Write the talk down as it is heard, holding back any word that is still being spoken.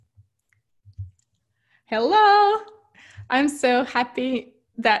Hello. I'm so happy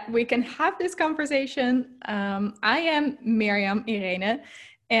that we can have this conversation. I am Miriam Irene,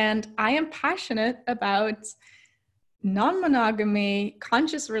 and I am passionate about non-monogamy,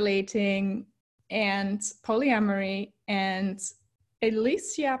 conscious relating, and polyamory. And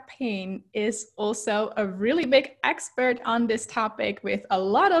Alicia Payne is also a really big expert on this topic with a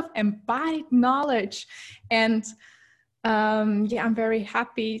lot of embodied knowledge. And I'm very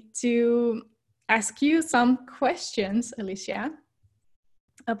happy to ask you some questions, Alicia,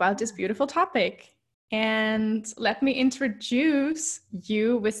 about this beautiful topic. And let me introduce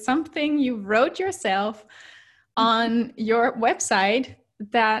you with something you wrote yourself on your website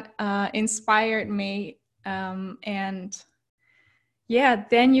that inspired me. Then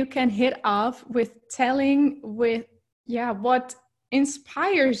you can hit off with telling what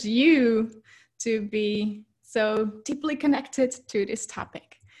inspires you to be so deeply connected to this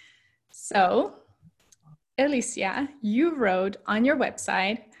topic. So, Alicia, you wrote on your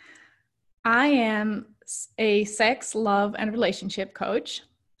website, I am a sex, love, and relationship coach.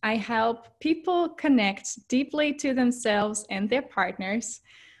 I help people connect deeply to themselves and their partners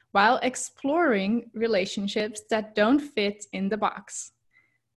while exploring relationships that don't fit in the box.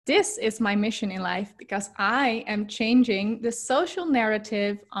 This is my mission in life because I am changing the social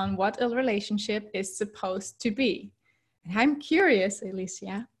narrative on what a relationship is supposed to be. And I'm curious,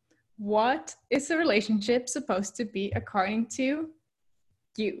 Alicia, what is a relationship supposed to be according to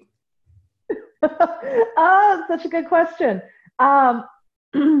you? Oh, such a good question. I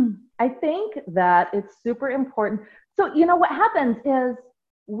think that it's super important. So, what happens is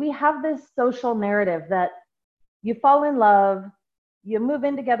we have this social narrative that you fall in love, you move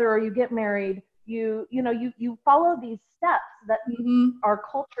in together, or you get married. You follow these steps that our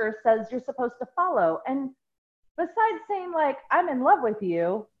culture says you're supposed to follow. And besides saying like I'm in love with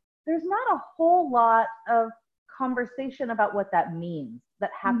you, there's not a whole lot of conversation about what that means that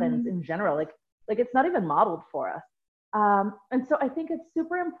happens in general. Like it's not even modeled for us. And so I think it's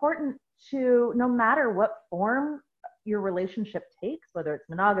super important to, no matter what form your relationship takes, whether it's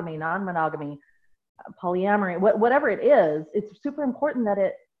monogamy, non-monogamy, polyamory, whatever it is, it's super important that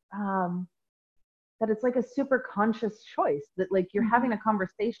that it's like a super conscious choice, that like you're having a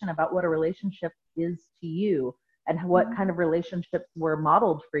conversation about what a relationship is to you and what kind of relationships were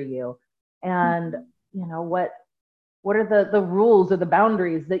modeled for you, and what are the rules or the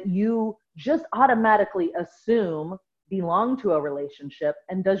boundaries that you just automatically assume belong to a relationship,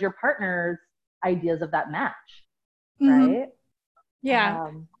 and does your partner's ideas of that match? Right?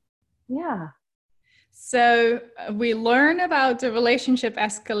 Yeah. Yeah. So we learn about the relationship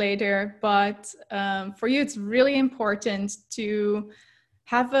escalator, but for you, it's really important to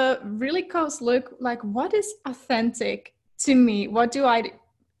have a really close look, like what is authentic to me? What do I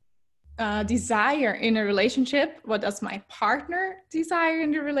desire in a relationship? What does my partner desire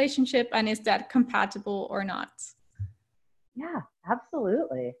in the relationship? And is that compatible or not? Yeah,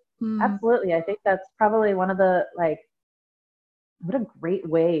 absolutely. Absolutely. I think that's probably one of the, like, what a great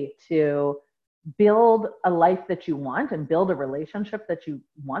way to build a life that you want and build a relationship that you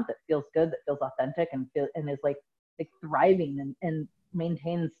want, that feels good, that feels authentic, and is like thriving, and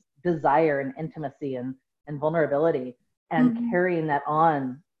maintains desire and intimacy and vulnerability, and carrying that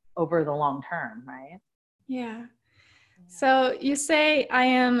on over the long term, right? Yeah. So you say I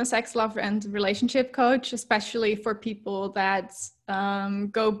am a sex, love, and relationship coach, especially for people that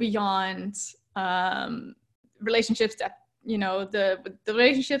go beyond relationships that, the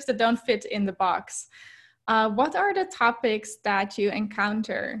relationships that don't fit in the box. What are the topics that you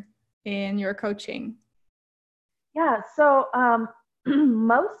encounter in your coaching? Yeah, so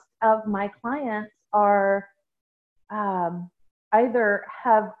most of my clients are either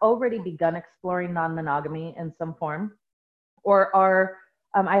have already begun exploring non-monogamy in some form, or are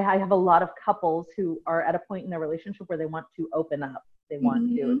I have a lot of couples who are at a point in their relationship where they want to open up. They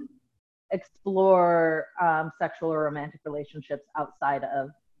want to explore sexual or romantic relationships outside of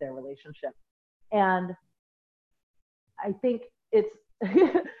their relationship. And I think it's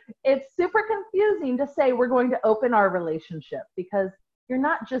it's super confusing to say we're going to open our relationship, because you're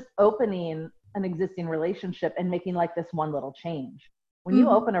not just opening an existing relationship and making like this one little change. When you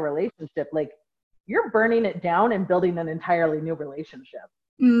open a relationship, like, you're burning it down and building an entirely new relationship.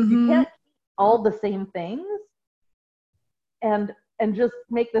 You can't keep all the same things and just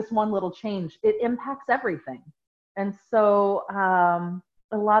make this one little change. It impacts everything. And so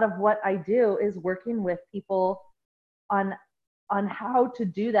a lot of what I do is working with people on how to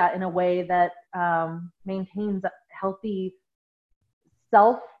do that in a way that maintains healthy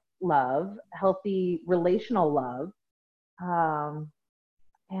self-love, healthy relational love,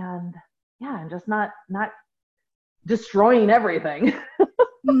 and and just not destroying everything.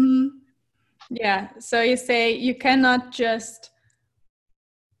 Mm-hmm. Yeah. So you say you cannot just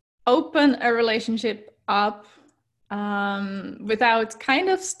open a relationship up without kind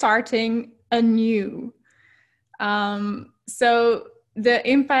of starting anew. So the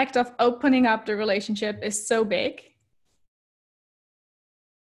impact of opening up the relationship is so big.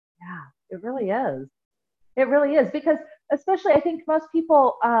 Yeah, it really is. It really is, because especially I think most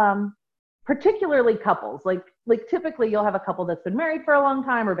people, particularly couples, like typically you'll have a couple that's been married for a long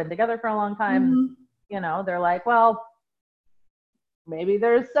time or been together for a long time. Mm-hmm. You know, they're like, well, maybe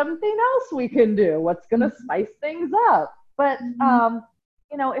there's something else we can do. What's going to spice things up? But,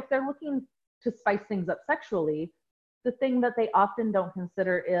 you know, if they're looking to spice things up sexually, the thing that they often don't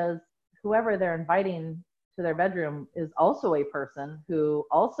consider is whoever they're inviting to their bedroom is also a person who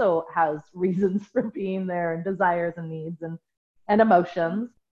also has reasons for being there, and desires and needs and emotions.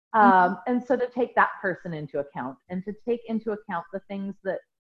 And so to take that person into account, and to take into account the things that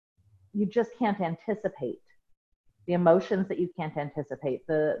you just can't anticipate, the emotions that you can't anticipate,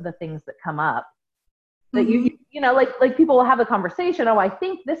 the things that come up that you know, like people will have a conversation. Oh, I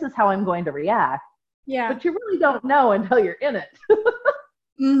think this is how I'm going to react. Yeah. But you really don't know until you're in it.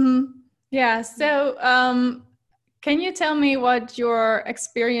 Yeah. So can you tell me what your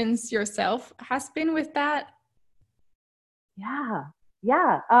experience yourself has been with that? Yeah.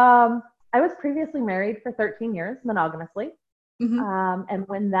 I was previously married for 13 years monogamously. And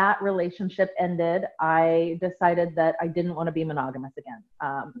when that relationship ended, I decided that I didn't want to be monogamous again.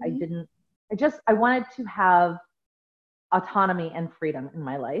 I wanted to have autonomy and freedom in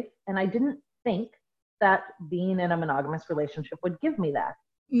my life. And I didn't think that being in a monogamous relationship would give me that.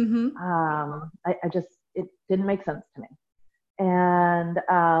 It didn't make sense to me. And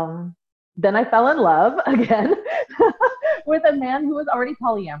then I fell in love again with a man who was already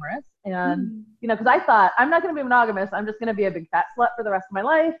polyamorous. And, you know, because I thought, I'm not going to be monogamous. I'm just going to be a big fat slut for the rest of my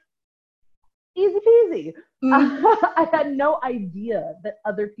life. Easy peasy. I had no idea that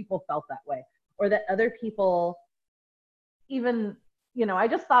other people felt that way, or that other people even, you know, I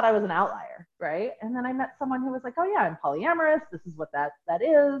just thought I was an outlier, right? And then I met someone who was like, oh yeah, I'm polyamorous. This is what that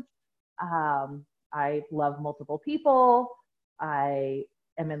is. I love multiple people. I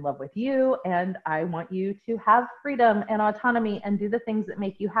am in love with you, and I want you to have freedom and autonomy and do the things that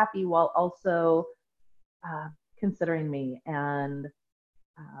make you happy, while also considering me and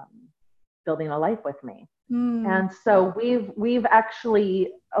building a life with me. And so we've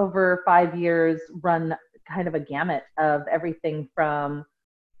actually over 5 years run kind of a gamut of everything from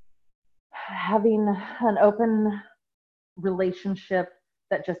having an open relationship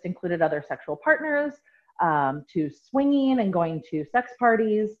that just included other sexual partners, to swinging and going to sex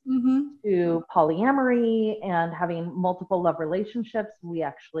parties, to polyamory and having multiple love relationships. We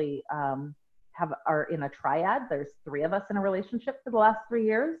actually are in a triad. There's 3 of us in a relationship for the last 3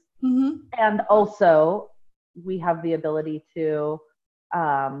 years. And also we have the ability to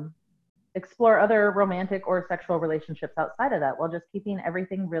explore other romantic or sexual relationships outside of that, while just keeping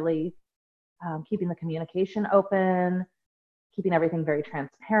everything really, keeping the communication open, keeping everything very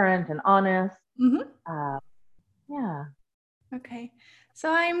transparent and honest. Yeah. Okay.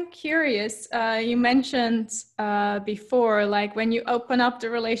 So I'm curious, you mentioned before, like when you open up the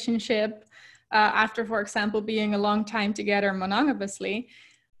relationship after, for example, being a long time together monogamously,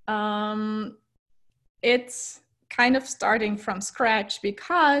 it's kind of starting from scratch,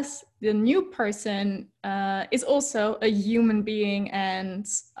 because the new person is also a human being, and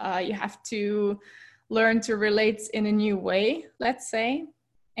you have to learn to relate in a new way, let's say.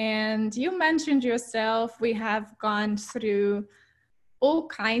 And you mentioned yourself, we have gone through all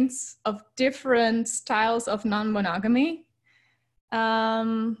kinds of different styles of non-monogamy.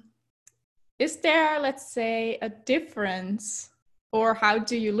 Is there, let's say, a difference, or how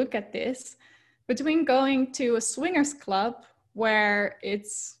do you look at this, between going to a swingers club where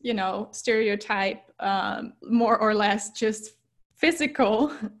it's, you know, stereotype, more or less just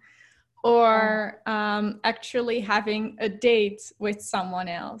physical, or actually having a date with someone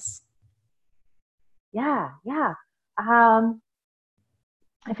else? Yeah.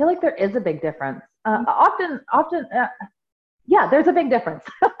 I feel like there is a big difference. Often, yeah, there's a big difference.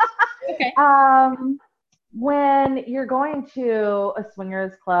 Okay. When you're going to a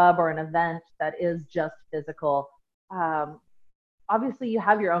swingers club or an event that is just physical, obviously you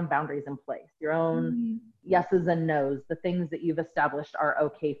have your own boundaries in place, your own yeses and nos, the things that you've established are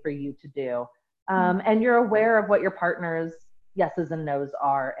okay for you to do. And you're aware of what your partner's yeses and nos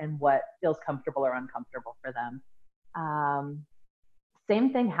are, and what feels comfortable or uncomfortable for them.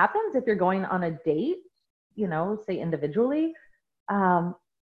 Same thing happens if you're going on a date, you know, say individually.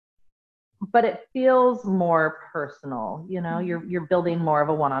 but it feels more personal. You know, you're building more of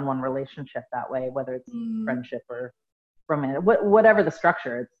a one-on-one relationship that way, whether it's friendship or romantic, whatever the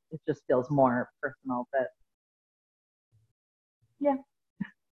structure. It just feels more personal. But yeah.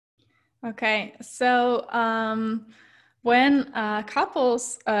 Okay, so when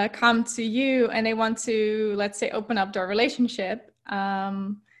couples come to you and they want to, let's say, open up their relationship,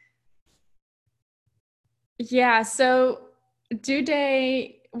 yeah, so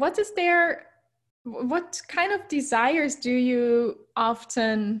what kind of desires do you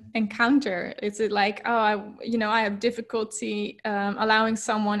often encounter? Is it like, oh, I have difficulty allowing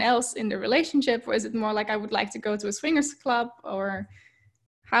someone else in the relationship, or is it more like I would like to go to a swingers club, or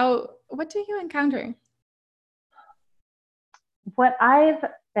what do you encounter? What I've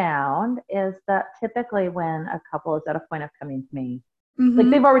found is that typically when a couple is at a point of coming to me, like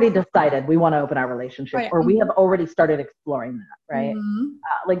they've already decided we want to open our relationship, or we have already started exploring that, right?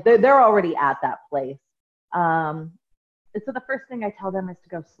 Like they're already at that place. And so the first thing I tell them is to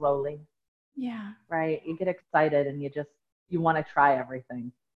go slowly. Yeah. Right. You get excited and you want to try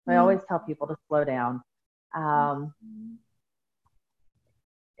everything. So I always tell people to slow down.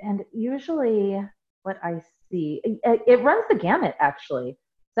 And usually what I see, it runs the gamut, actually.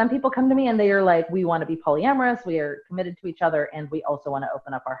 Some people come to me and they are like, we want to be polyamorous, we are committed to each other, and we also want to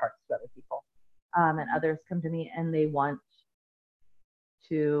open up our hearts to other people. And others come to me and they want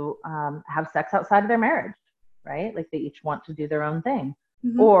to have sex outside of their marriage, right? Like they each want to do their own thing,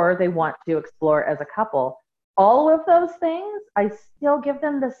 or they want to explore as a couple. All of those things, I still give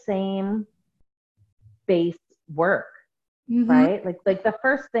them the same base work. Right? Like the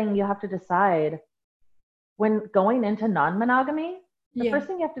first thing you have to decide when going into non-monogamy, the first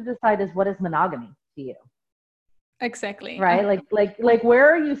thing you have to decide is, what is monogamy to you? Exactly. Right? Like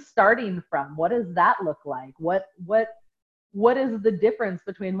where are you starting from? What does that look like? What is the difference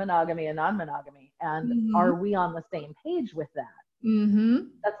between monogamy and non-monogamy? And are we on the same page with that?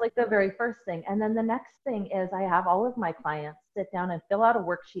 That's like the very first thing. And then the next thing is, I have all of my clients sit down and fill out a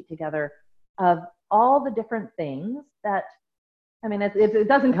worksheet together of all the different things that, I mean, it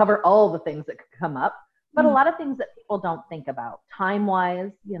doesn't cover all the things that could come up, but a lot of things that people don't think about. Time-wise,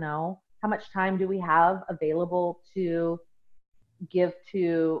 you know, how much time do we have available to give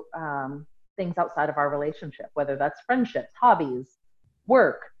to things outside of our relationship, whether that's friendships, hobbies,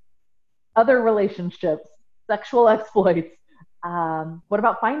 work, other relationships, sexual exploits. What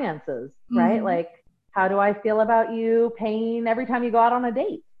about finances, right? Like, how do I feel about you paying every time you go out on a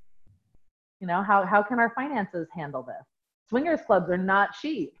date? You know, how can our finances handle this? Swingers clubs are not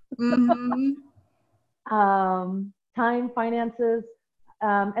cheap. Time, finances,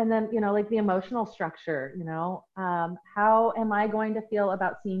 and then, you know, like the emotional structure, you know, how am I going to feel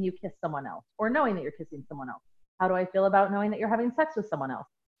about seeing you kiss someone else, or knowing that you're kissing someone else? How do I feel about knowing that you're having sex with someone else?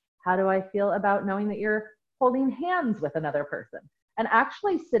 How do I feel about knowing that you're holding hands with another person? And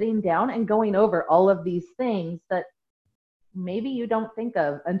actually sitting down and going over all of these things that maybe you don't think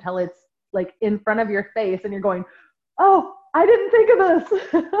of until it's like in front of your face and you're going, oh, I didn't think of this.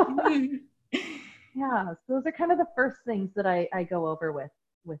 Yeah, so those are kind of the first things that I go over with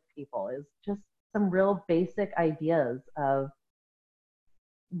people, is just some real basic ideas of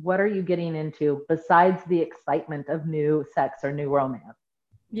what are you getting into besides the excitement of new sex or new romance.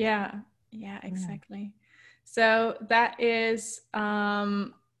 Yeah, exactly. So that is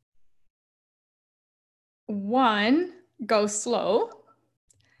one, go slow.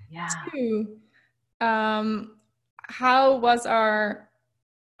 Yeah. Two, how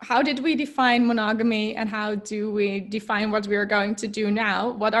did we define monogamy, and how do we define what we are going to do now?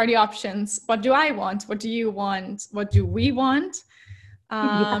 What are the options? What do I want? What do you want? What do we want?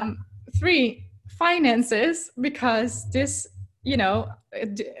 Three, finances, because this, you know,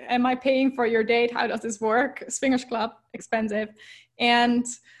 am I paying for your date? How does this work? Swingers club, expensive. And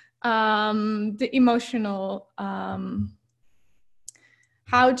the emotional,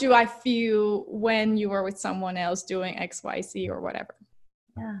 how do I feel when you are with someone else doing X, Y, Z or whatever?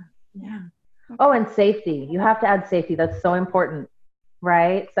 Yeah. Okay. Oh, and safety. You have to add safety. That's so important,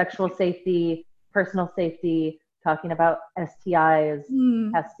 right? Sexual safety, personal safety, talking about STIs,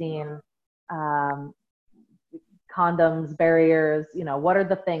 testing, condoms, barriers, you know, what are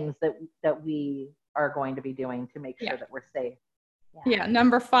the things that we are going to be doing to make sure that we're safe? Yeah.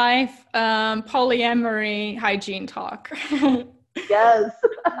 Number 5, polyamory hygiene talk. Yes,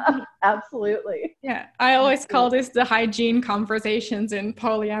 absolutely. Yeah, I always call this the hygiene conversations in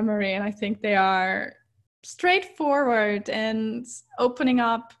polyamory, and I think they are straightforward and opening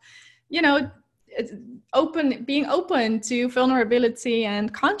up, you know, being open to vulnerability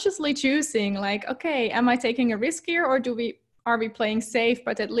and consciously choosing, like, okay, am I taking a risk here, or do we are we playing safe,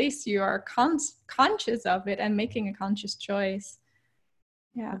 but at least you are conscious of it and making a conscious choice.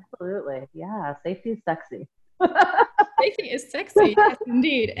 Yeah. Absolutely. Yeah. Safety is sexy. Safety is sexy, yes,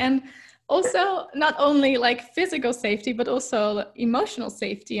 indeed. And also not only like physical safety, but also emotional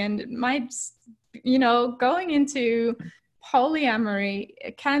safety. And it might, going into polyamory,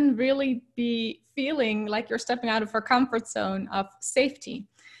 it can really be feeling like you're stepping out of our comfort zone of safety.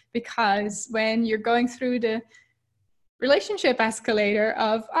 Because when you're going through the relationship escalator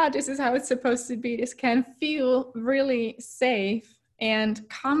of, this is how it's supposed to be, this can feel really safe and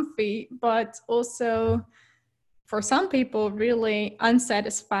comfy, but also for some people really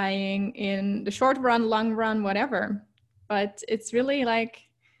unsatisfying in the short run, long run, whatever. But it's really like,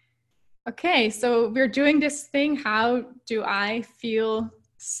 okay, so we're doing this thing. How do I feel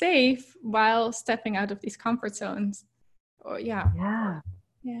safe while stepping out of these comfort zones? Oh, yeah.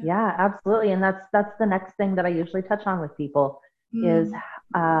 Yeah, absolutely. And that's the next thing that I usually touch on with people is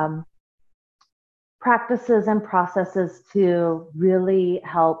practices and processes to really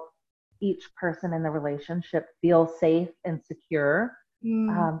help each person in the relationship feel safe and secure,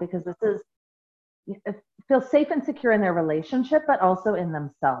 because this is feel safe and secure in their relationship, but also in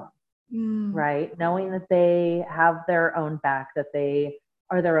themselves, right? Knowing that they have their own back, that they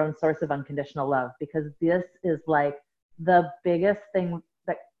are their own source of unconditional love, because this is like the biggest thing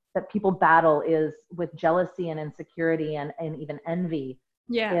that people battle is with jealousy and insecurity and even envy,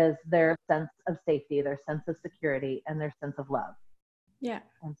 is their sense of safety, their sense of security, and their sense of love. Yeah.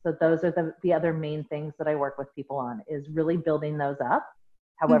 And so those are the other main things that I work with people on, is really building those up,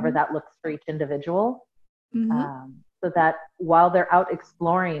 however that looks for each individual, so that while they're out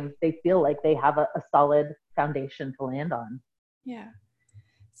exploring, they feel like they have a solid foundation to land on. Yeah.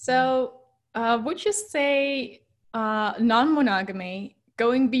 So would you say non-monogamy,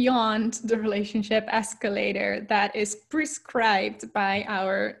 going beyond the relationship escalator that is prescribed by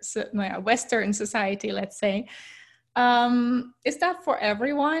our Western society, let's say, is that for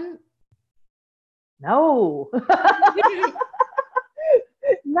everyone? No.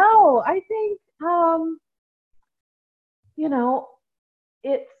 No, I think,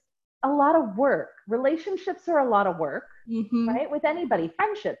 it's a lot of work. Relationships are a lot of work, right? With anybody,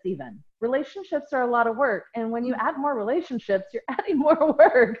 friendships even. Relationships are a lot of work. And when you add more relationships, you're adding more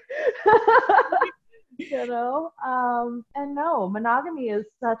work. And no, monogamy is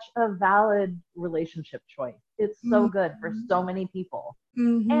such a valid relationship choice. It's so good for so many people.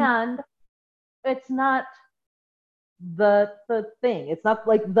 And it's not the thing. It's not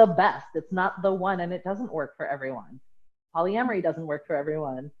like the best. It's not the one, and it doesn't work for everyone. Polyamory doesn't work for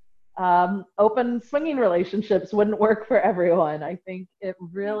everyone. Open swinging relationships wouldn't work for everyone. I think it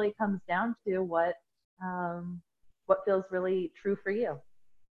really comes down to what feels really true for you.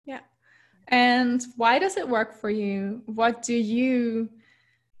 Yeah. And why does it work for you? What do you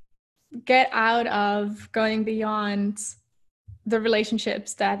get out of going beyond the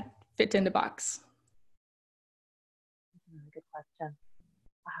relationships that fit in the box? Good question.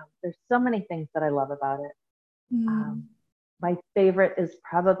 Wow, there's so many things that I love about it. My favorite is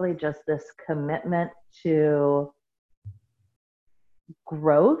probably just this commitment to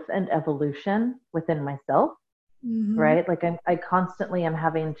growth and evolution within myself, right? Like I constantly am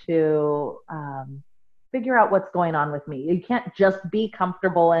having to figure out what's going on with me. You can't just be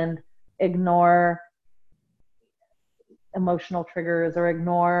comfortable and ignore emotional triggers or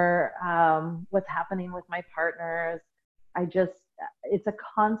ignore what's happening with my partners. It's a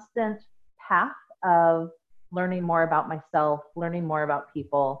constant path of learning more about myself, learning more about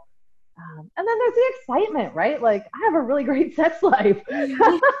people. And then there's the excitement, right? Like, I have a really great sex life. But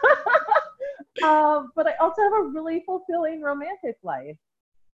I also have a really fulfilling romantic life.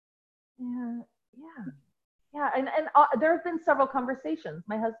 And and there have been several conversations.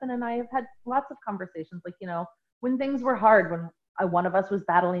 My husband and I have had lots of conversations, like, when things were hard, when one of us was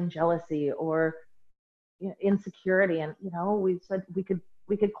battling jealousy or insecurity, and we said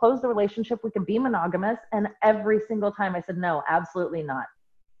we could close the relationship, we could be monogamous, and every single time I said, no, absolutely not.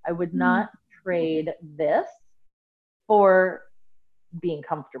 I would not trade this for being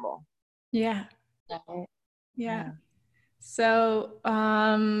comfortable. Yeah. So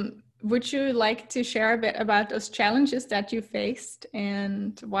would you like to share a bit about those challenges that you faced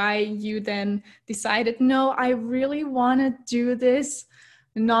and why you then decided, no, I really want to do this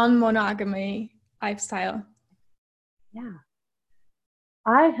non-monogamy lifestyle? Yeah.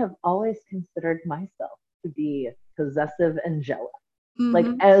 I have always considered myself to be possessive and jealous, like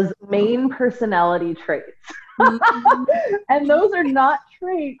as main personality traits. And those are not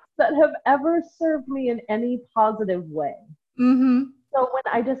traits that have ever served me in any positive way. So when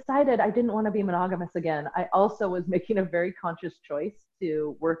I decided I didn't want to be monogamous again, I also was making a very conscious choice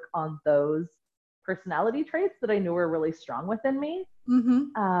to work on those personality traits that I knew were really strong within me.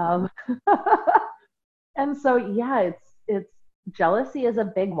 Mm-hmm. Um, and so yeah, it's jealousy is a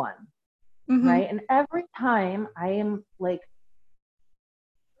big one, Mm-hmm. right? And every time I am like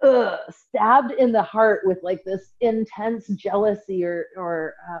stabbed in the heart with like this intense jealousy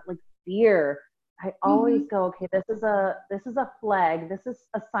or like fear, I always Mm-hmm. go, okay, this is a flag, this is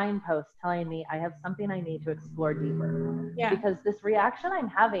a signpost telling me I have something I need to explore deeper, Yeah. because this reaction I'm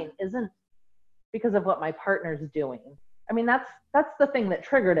having isn't because of what my partner's doing. I mean, that's the thing that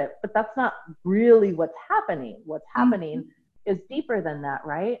triggered it, but that's not really what's happening. What's Mm-hmm. happening is deeper than that,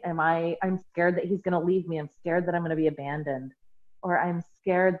 right? I'm scared that he's going to leave me. I'm scared that I'm going to be abandoned, or I'm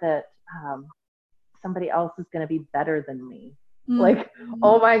scared that somebody else is going to be better than me. Like, Mm-hmm.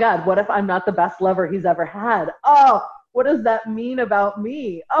 oh my God, what if I'm not the best lover he's ever had? Oh, what does that mean about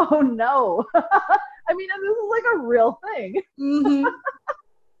me? Oh no. I mean, and this is like a real thing. Mm-hmm.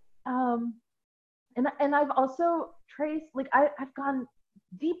 Um, and I've also traced, like, I've gone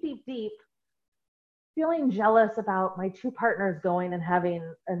deep, deep, deep, feeling jealous about my two partners going and having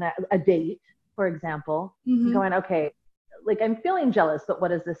a date, for example, and Mm-hmm. going, okay, like I'm feeling jealous, but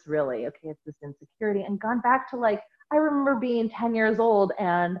what is this really? Okay, it's this insecurity, and gone back to like, I remember being 10 years old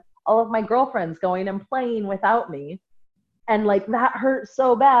and all of my girlfriends going and playing without me. And like that hurt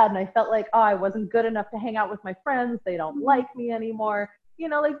so bad. And I felt like, oh, I wasn't good enough to hang out with my friends. They don't like me anymore. You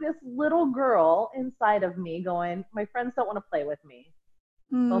know, like this little girl inside of me going, my friends don't want to play with me.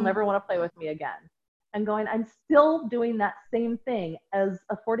 They'll Mm-hmm. never want to play with me again. And going, I'm still doing that same thing as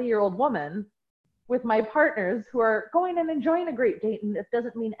a 40-year-old woman with my partners who are going and enjoying a great date. And it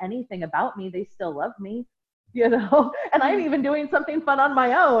doesn't mean anything about me. They still love me, you know, and I'm even doing something fun on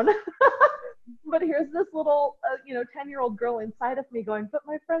my own. But here's this little, 10-year-old girl inside of me going, but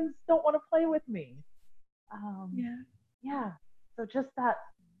my friends don't want to play with me. Um, Yeah. yeah. So just that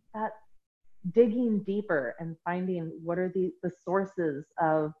digging deeper and finding what are the sources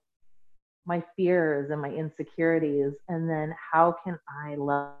of my fears and my insecurities, and then how can I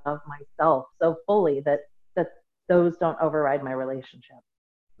love myself so fully that those don't override my relationship.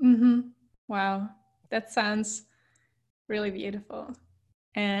 Mm-hmm. Wow. That sounds really beautiful.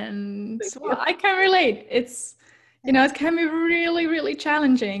 And Thank well, you. I can relate. It's, it can be really, really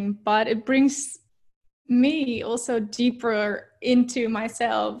challenging, but it brings me also deeper into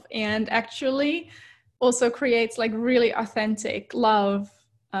myself and actually also creates like really authentic love,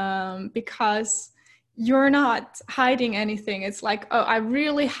 because you're not hiding anything. It's like, oh, I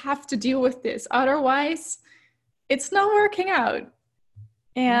really have to deal with this. Otherwise, it's not working out.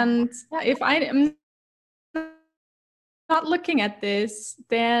 Yeah. And Yeah. if I am not looking at this,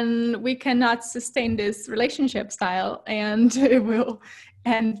 then we cannot sustain this relationship style and it will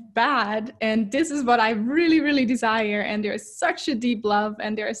end bad. And this is what I really, really desire. And there's such a deep love,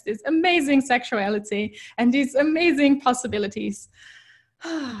 and there's this amazing sexuality and these amazing possibilities.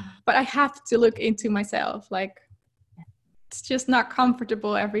 But I have to look into myself. Like, it's just not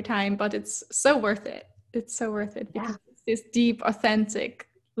comfortable every time, but it's so worth it. It's so worth it Yeah. because it's this deep, authentic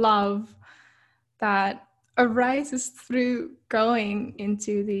love that arises through going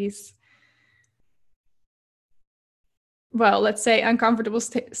into these, well, let's say uncomfortable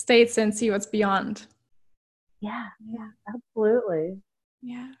states and see what's beyond. Yeah. Yeah. Absolutely.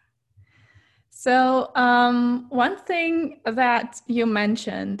 Yeah. So, one thing that you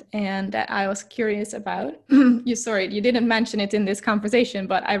mentioned and that I was curious about, you didn't mention it in this conversation,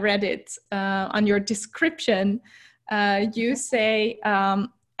 but I read it on your description. You say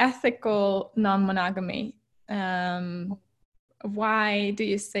ethical non-monogamy. Why do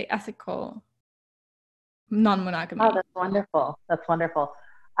you say ethical Oh, non-monogamy? that's wonderful. That's wonderful.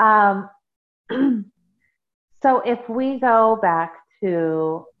 Um, so if we go back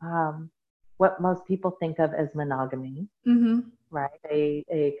to what most people think of as monogamy, Mm-hmm. right?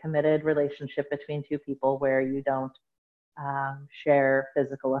 A committed relationship between two people where you don't share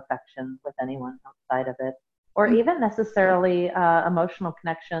physical affection with anyone outside of it, or even necessarily emotional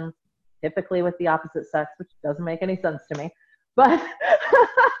connections, typically with the opposite sex, which doesn't make any sense to me. But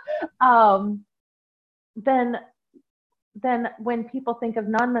um, then when people think of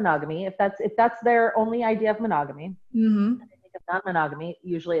non-monogamy, if that's their only idea of monogamy, Mm-hmm. and they think of non-monogamy,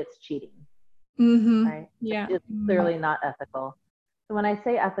 usually it's cheating, Mm-hmm. right? Yeah. It's clearly not ethical. So when I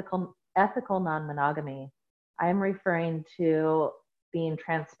say ethical non-monogamy, I'm referring to being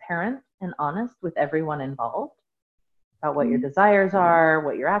transparent and honest with everyone involved about what your Mm-hmm. desires are,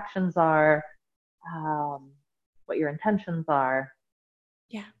 what your actions are, um, what your intentions are,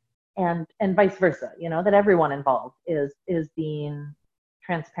 Yeah. and vice versa. You know, that everyone involved is being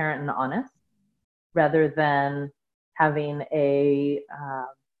transparent and honest rather than having a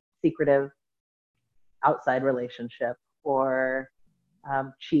secretive outside relationship or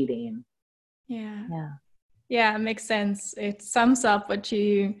cheating. Yeah. Yeah. Yeah, it makes sense. It sums up what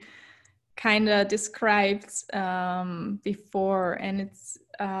you kind of described before. And it's,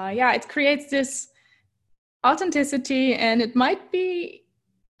 it creates this authenticity, and it might be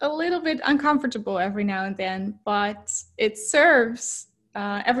a little bit uncomfortable every now and then, but it serves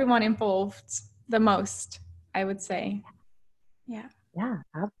everyone involved the most, I would say. Yeah. Yeah,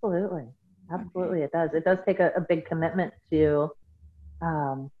 absolutely. Absolutely. Okay. It does. It does take a big commitment to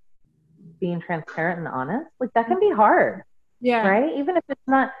um, being transparent and honest. Like that can be hard, Yeah. right? Even if it's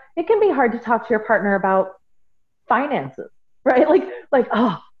not, it can be hard to talk to your partner about finances, right? Like,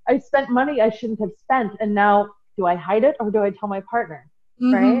 oh, I spent money I shouldn't have spent. And now do I hide it or do I tell my partner?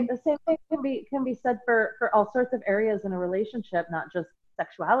 Right? Mm-hmm. The same thing can be said for all sorts of areas in a relationship, not just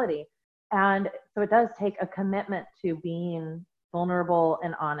sexuality. And so it does take a commitment to being vulnerable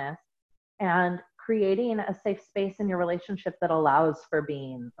and honest and creating a safe space in your relationship that allows for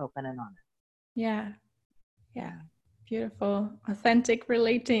being open and honest. Yeah. Yeah. Beautiful. Authentic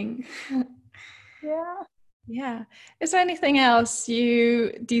relating. Yeah. Yeah. Is there anything else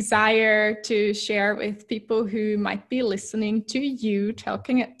you desire to share with people who might be listening to you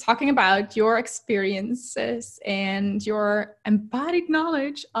talking about your experiences and your embodied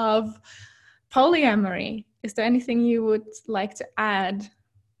knowledge of polyamory? Is there anything you would like to add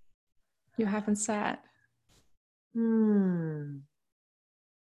you haven't said?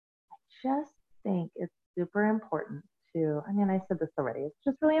 I just think it's super important to, I mean, I said this already, it's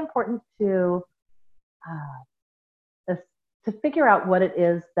just really important to uh, this, to figure out what it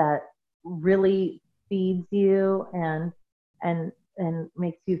is that really feeds you and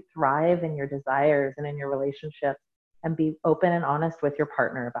makes you thrive in your desires and in your relationships, and be open and honest with your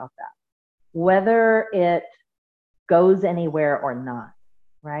partner about that, whether it goes anywhere or not,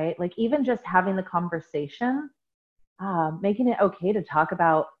 right? Like even just having the conversation, making it okay to talk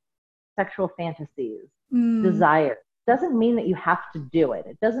about sexual fantasies, Mm, desire, doesn't mean that you have to do it.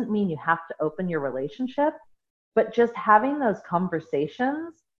 It doesn't mean you have to open your relationship, but just having those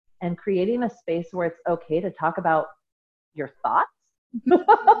conversations and creating a space where it's okay to talk about your thoughts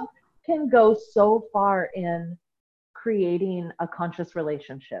can go so far in creating a conscious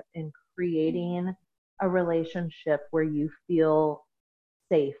relationship, in creating a relationship where you feel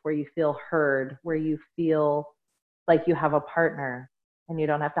safe, where you feel heard, where you feel like you have a partner and you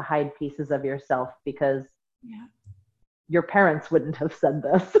don't have to hide pieces of yourself because yeah. your parents wouldn't have said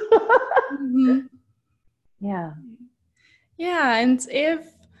this. Mm-hmm. Yeah. Yeah, and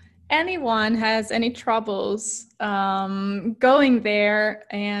if anyone has any troubles going there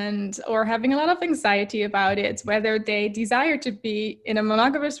and or having a lot of anxiety about it, whether they desire to be in a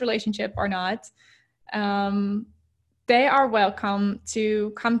monogamous relationship or not, um, they are welcome to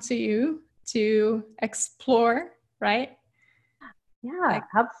come to you to explore, right? Yeah, Like,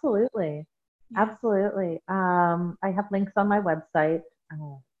 absolutely. yeah. Absolutely. I have links on my website,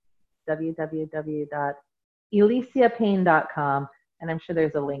 www.elisiapayne.com, and I'm sure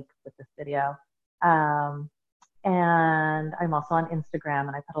there's a link with this video. Um, and I'm also on Instagram,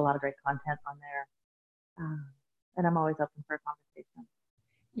 and I put a lot of great content on there. And I'm always open for a conversation.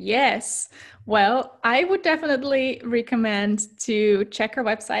 Yes. Well, I would definitely recommend to check her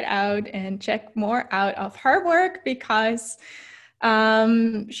website out and check more out of her work because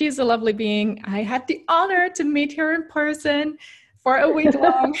she's a lovely being. I had the honor to meet her in person for a week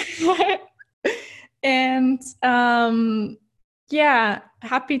long. And yeah,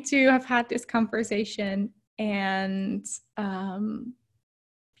 happy to have had this conversation. And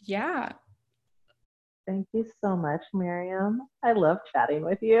yeah. Thank you so much, Miriam. I love chatting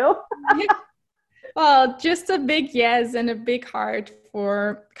with you. Well, just a big yes and a big heart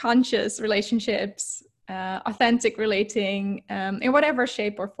for conscious relationships, authentic relating in whatever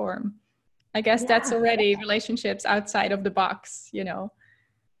shape or form. I guess that's Yeah, already relationships outside of the box, you know.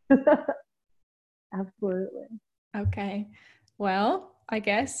 absolutely. Okay. Well, I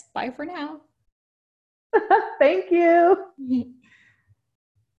guess bye for now. Thank you.